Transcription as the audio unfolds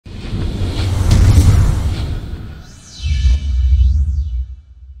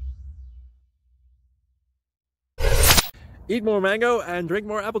Eat more mango and drink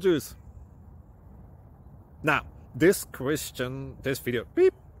more apple juice. Now, this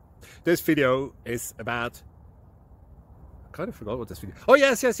video is about... I kind of forgot what this video... Oh,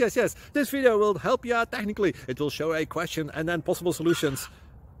 yes. This video will help you out technically. It will show a question and then possible solutions.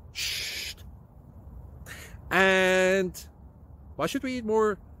 Shh. And why should we eat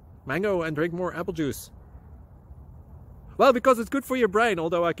more mango and drink more apple juice? Well, because it's good for your brain,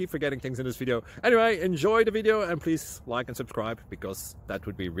 although I keep forgetting things in this video. Anyway, enjoy the video and please like and subscribe, because that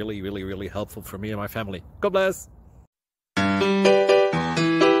would be really helpful for me and my family. God bless!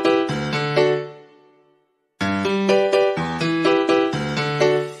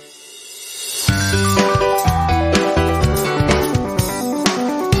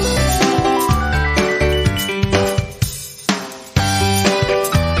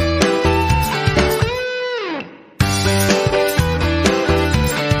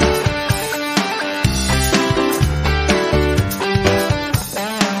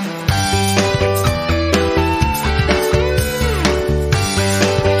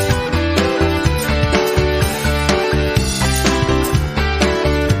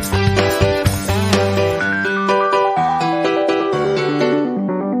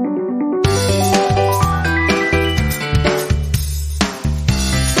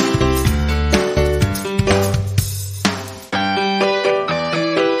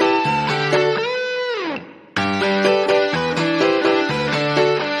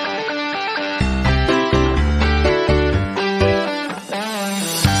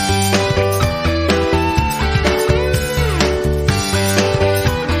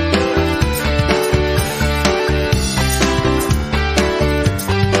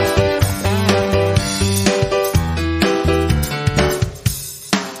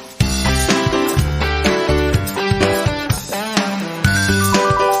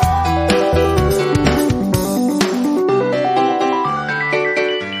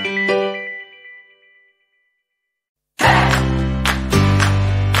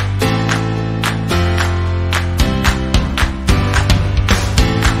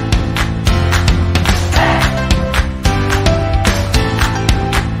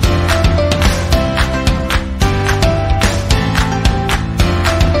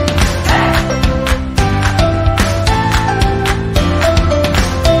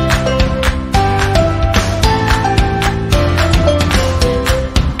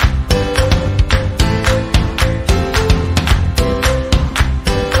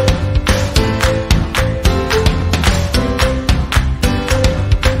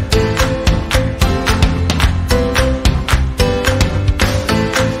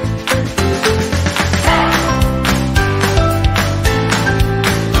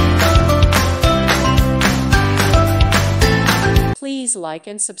 Please like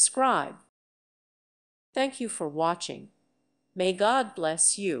and subscribe. Thank you for watching. May God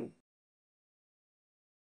bless you.